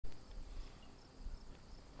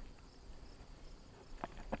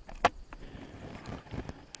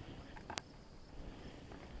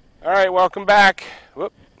All right, welcome back.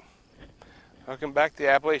 Welcome back to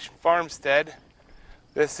Appalachian Farmstead.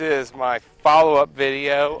 This is my follow-up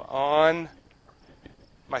video on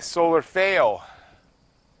my solar fail.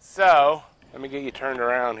 So, let me get you turned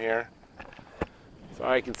around here so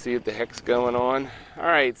I can see what the heck's going on. All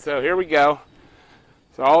right, so here we go.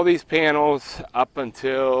 So all these panels up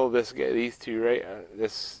until these two right,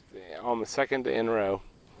 this on the second in row,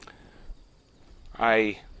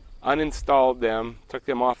 I uninstalled them, took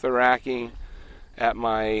them off the racking at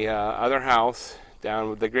my other house down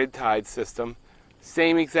with the grid tied system.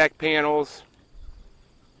 Same exact panels,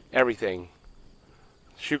 everything.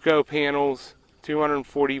 Schuko panels,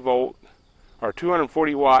 240 volt or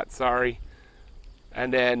 240 watts, sorry.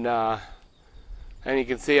 And then and you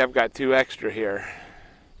can see I've got two extra here.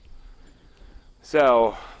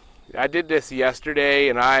 So I did this yesterday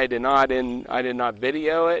and I did not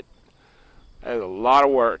video it. That was a lot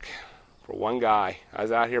of work for one guy. I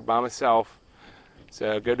was out here by myself.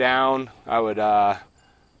 So go down, I would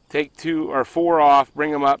take 2 or 4 off,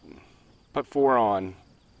 bring them up, put 4 on,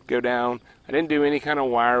 go down. I didn't do any kind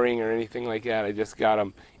of wiring or anything like that. I just got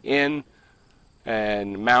them in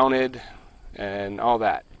and mounted and all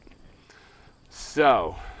that.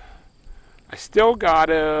 So I still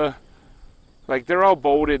gotta, like, they're all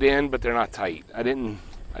bolted in, but they're not tight. I didn't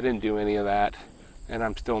do any of that, and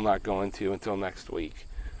I'm still not going to until next week.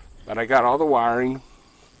 But I got all the wiring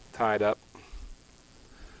tied up.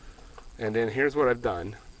 And then here's what I've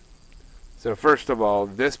done. So first of all,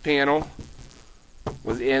 this panel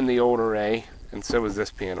was in the old array, and so was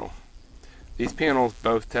this panel. These panels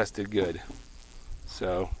both tested good.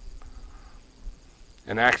 So,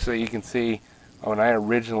 and actually you can see when I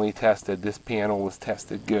originally tested, this panel was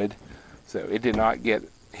tested good. So it did not get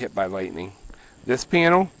hit by lightning. This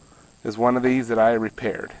panel is one of these that I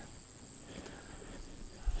repaired.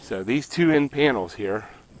 So these two end panels here,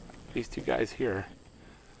 these two guys here,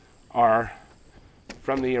 are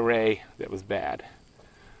from the array that was bad.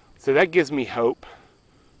 So that gives me hope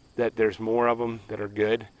that there's more of them that are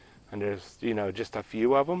good, and there's, you know, just a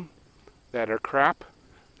few of them that are crap,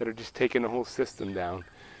 that are just taking the whole system down.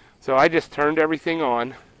 So I just turned everything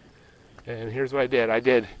on, and here's what I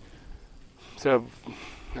did. So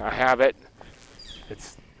I have it.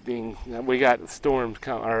 It's being, we got storms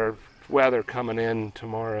or weather coming in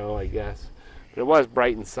tomorrow, I guess. But it was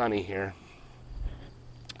bright and sunny here.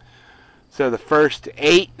 So the first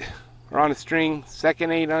 8 are on a string, second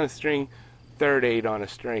 8 on a string, third 8 on a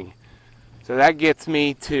string. So that gets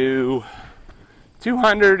me to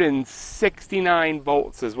 269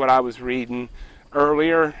 volts is what I was reading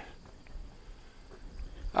earlier.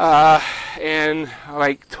 And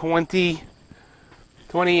like 20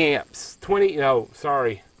 amps. 20,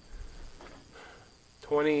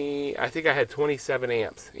 I think I had 27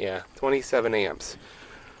 amps. Yeah, 27 amps.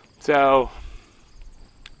 So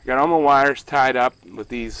I got all my wires tied up with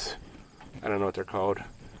these, I don't know what they're called. I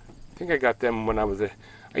think I got them when I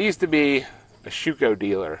used to be a Schuko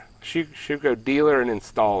dealer. Schuko dealer and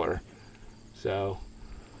installer. So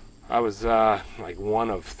I was like one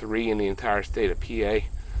of 3 in the entire state of PA.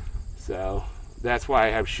 So that's why I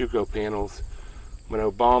have Schuko panels. When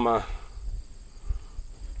Obama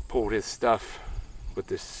pulled his stuff with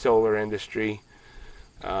the solar industry,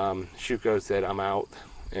 Schuko said, I'm out,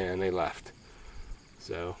 and they left.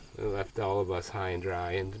 So they left all of us high and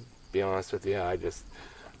dry. And to be honest with you,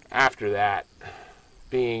 after that,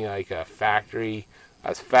 being like a factory,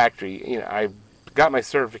 you know, I got my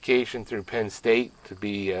certification through Penn State to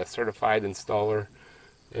be a certified installer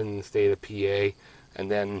in the state of PA. And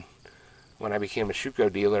then when I became a Schuko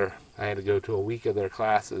dealer, I had to go to a week of their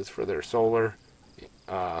classes for their solar,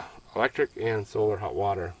 electric and solar hot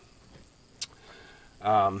water.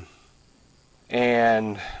 And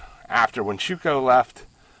after when Schuko left,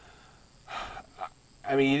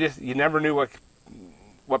 I mean, you never knew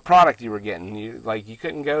what product you were getting. You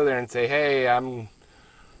couldn't go there and say, hey, I'm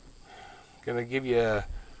gonna give you,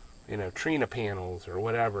 you know, Trina panels or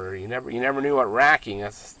whatever. You never knew what racking.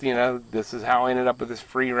 That's, you know, this is how I ended up with this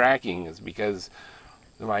free racking, is because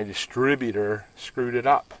my distributor screwed it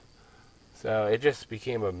up. So it just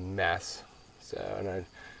became a mess. So, and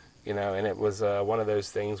and it was one of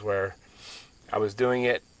those things where I was doing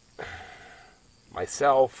it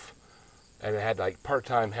myself, and I had like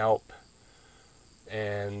part-time help,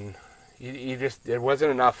 and there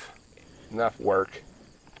wasn't enough work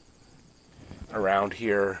around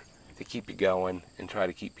here to keep you going and try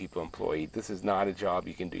to keep people employed. This is not a job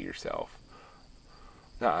you can do yourself.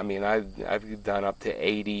 No, I mean, I've done up to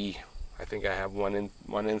 80. I think I have one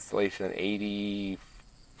installation at 80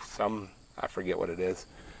 some, I forget what it is,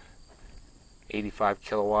 85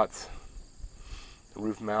 kilowatts.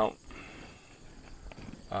 roof mount.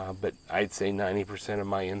 But I'd say 90% of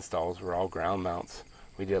my installs were all ground mounts.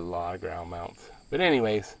 We did a lot of ground mounts. But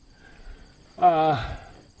anyways, so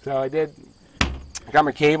I got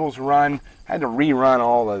my cables run. I had to rerun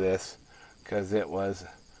all of this because it was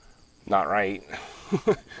not right.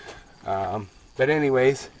 But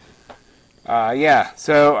anyways, yeah,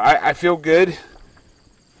 so I feel good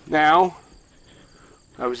now.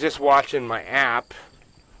 I was just watching my app.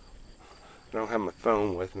 I don't have my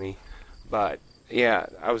phone with me, but yeah,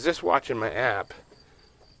 I was just watching my app,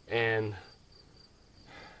 and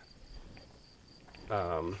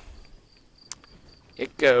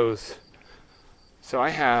it goes, so I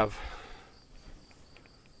have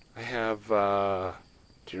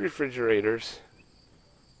 2 refrigerators,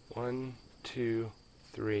 1, 2,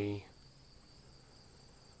 3,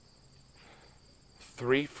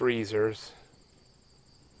 3 freezers,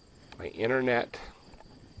 my internet,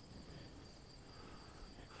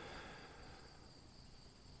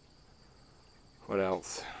 what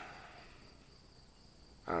else?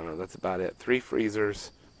 I don't know, that's about it. 3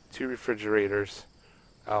 freezers, 2 refrigerators,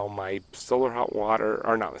 my solar hot water,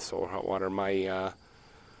 or not the solar hot water, my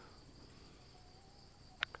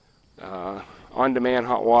on-demand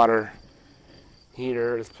hot water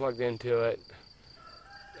heater is plugged into it,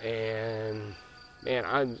 and man,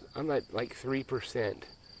 I'm at like 3%.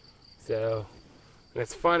 So, and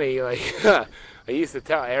it's funny, like I used to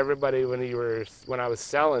tell everybody when I was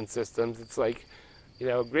selling systems, it's like, you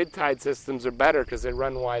know, grid-tied systems are better because they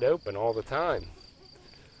run wide open all the time.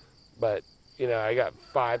 But you know, I got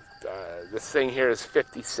 5. This thing here is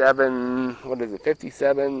 57. What is it?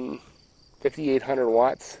 5,800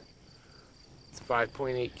 watts. It's a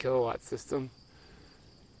 5.8 kilowatt system,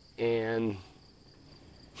 and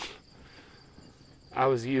I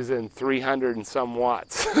was using 300 and some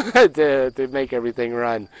watts to make everything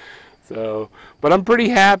run. So, but I'm pretty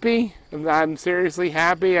happy. I'm seriously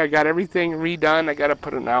happy. I got everything redone. I got to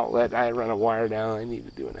put an outlet. I run a wire down. I need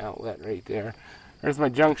to do an outlet right there. There's my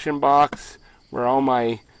junction box where all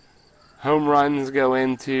my home runs go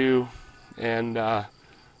into, and I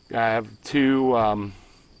have 2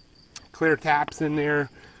 clear taps in there.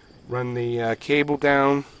 Run the cable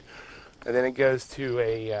down, and then it goes to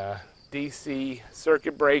a DC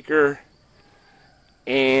circuit breaker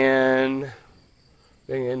and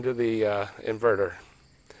then into the inverter.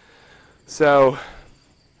 So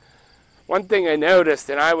one thing I noticed,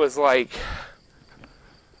 and I was like,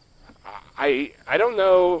 I don't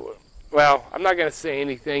know, well, I'm not going to say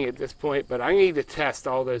anything at this point, but I need to test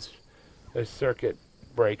all those circuit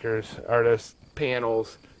breakers or those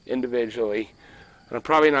panels individually, and I'm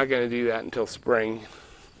probably not going to do that until spring.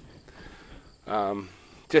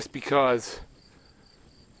 Just because,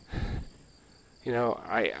 you know,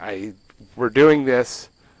 we're doing this.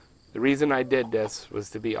 The reason I did this was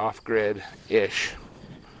to be off-grid-ish.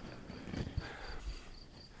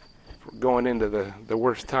 We're going into the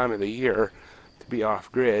worst time of the year to be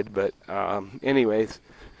off-grid, but anyways,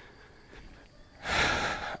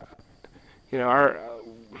 you know,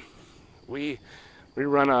 we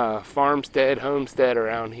run a farmstead, homestead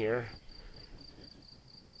around here,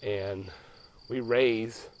 and we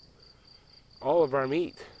raise all of our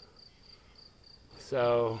meat.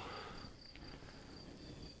 So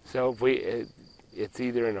if it's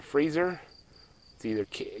either in a freezer, it's either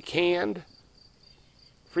canned,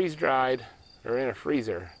 freeze-dried, or in a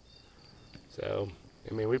freezer. So,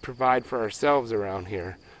 I mean, we provide for ourselves around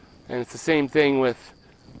here. And it's the same thing with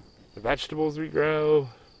the vegetables we grow.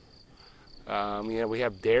 You know, we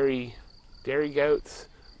have dairy goats,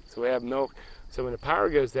 so we have milk. So when the power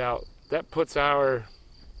goes out, that puts our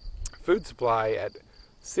food supply at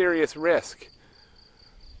serious risk.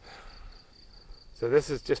 So this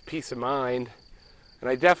is just peace of mind, and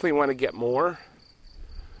I definitely want to get more.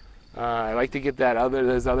 I like to get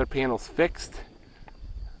those other panels fixed.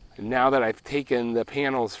 And now that I've taken the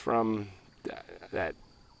panels from that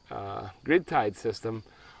grid-tied system,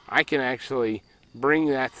 I can actually bring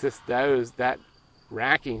that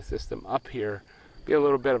racking system up here. Be a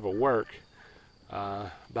little bit of a work,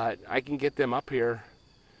 but I can get them up here,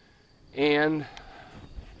 and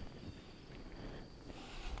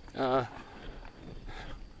I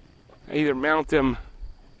either mount them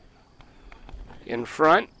in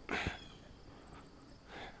front,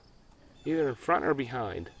 either in front or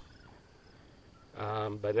behind.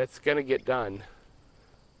 But it's going to get done.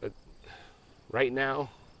 But right now,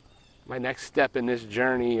 my next step in this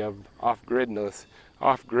journey of off-gridness,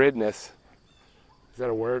 is that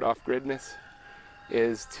a word, off-gridness?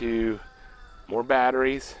 Is to more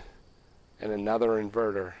batteries and another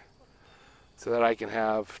inverter, so that I can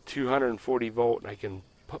have 240 volt and I can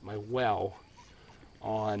put my well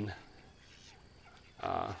on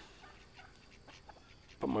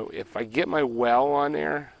if I get my well on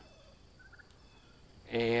there,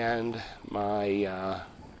 and my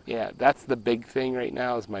yeah, that's the big thing right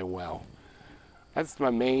now is my well. That's my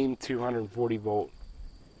main 240 volt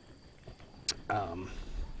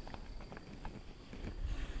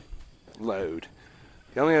load.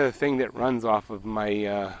 The only other thing that runs off of my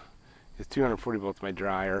is 240 volts, my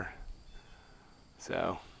dryer.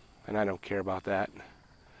 So, and I don't care about that.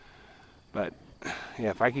 But yeah,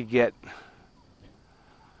 if I could get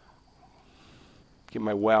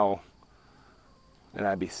my well, then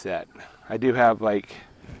I'd be set. I do have, like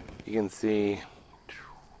you can see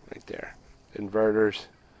right there, inverters.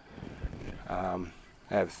 I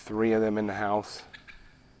have 3 of them in the house.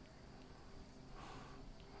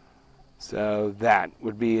 So that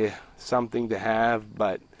would be something to have,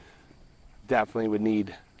 but definitely would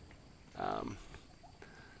need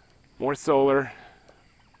more solar,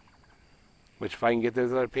 which if I can get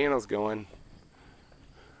those other panels going,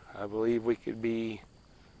 I believe we could be,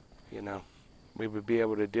 you know, we would be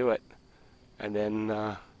able to do it. And then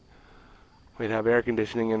we'd have air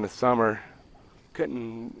conditioning in the summer.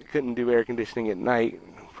 Couldn't do air conditioning at night.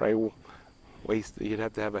 Probably waste. You'd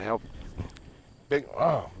have to have a big.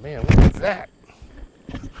 Oh man, what is that?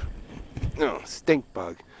 No, stink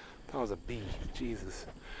bug. That was a bee. Jesus.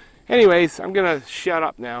 Anyways, I'm gonna shut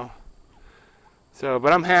up now. So,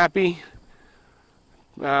 but I'm happy.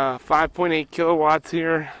 5.8 kilowatts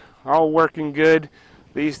here, all working good.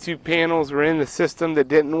 These 2 panels were in the system that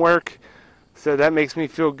didn't work, so that makes me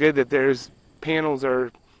feel good that there's panels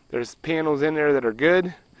in there that are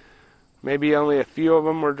good. Maybe only a few of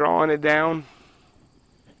them were drawing it down.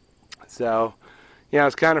 So, yeah, I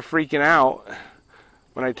was kind of freaking out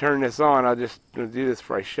when I turned this on. I'll just do this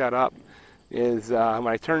before I shut up. When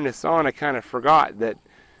I turned this on, I kind of forgot that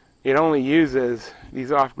it only uses,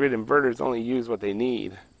 these off-grid inverters only use what they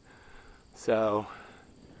need. So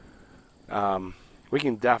we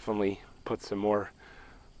can definitely put some more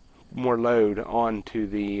load onto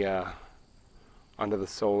the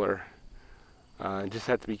solar. Just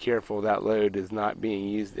have to be careful that load is not being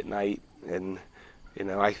used at night. And you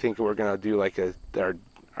know, I think we're gonna do like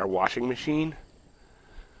our washing machine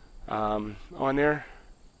on there,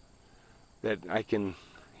 that I can,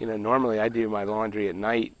 you know, normally I do my laundry at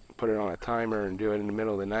night, put it on a timer and do it in the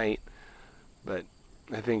middle of the night, but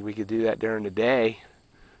I think we could do that during the day,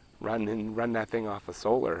 run that thing off of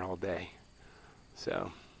solar all day.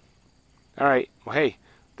 So, all right, well, hey,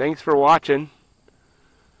 thanks for watching,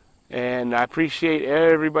 and I appreciate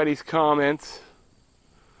everybody's comments.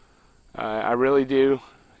 I really do,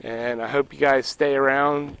 and I hope you guys stay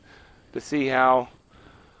around to see how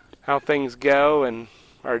things go and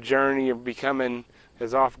our journey of becoming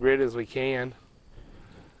as off-grid as we can.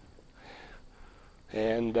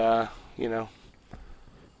 And you know,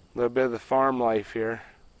 a little bit of the farm life here.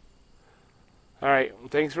 All right,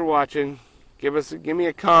 thanks for watching. Give me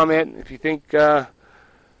a comment if you think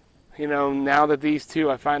you know, now that these 2,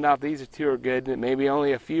 I find out these 2 are good, that maybe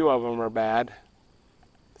only a few of them are bad.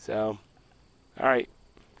 So, all right,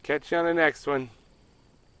 catch you on the next one.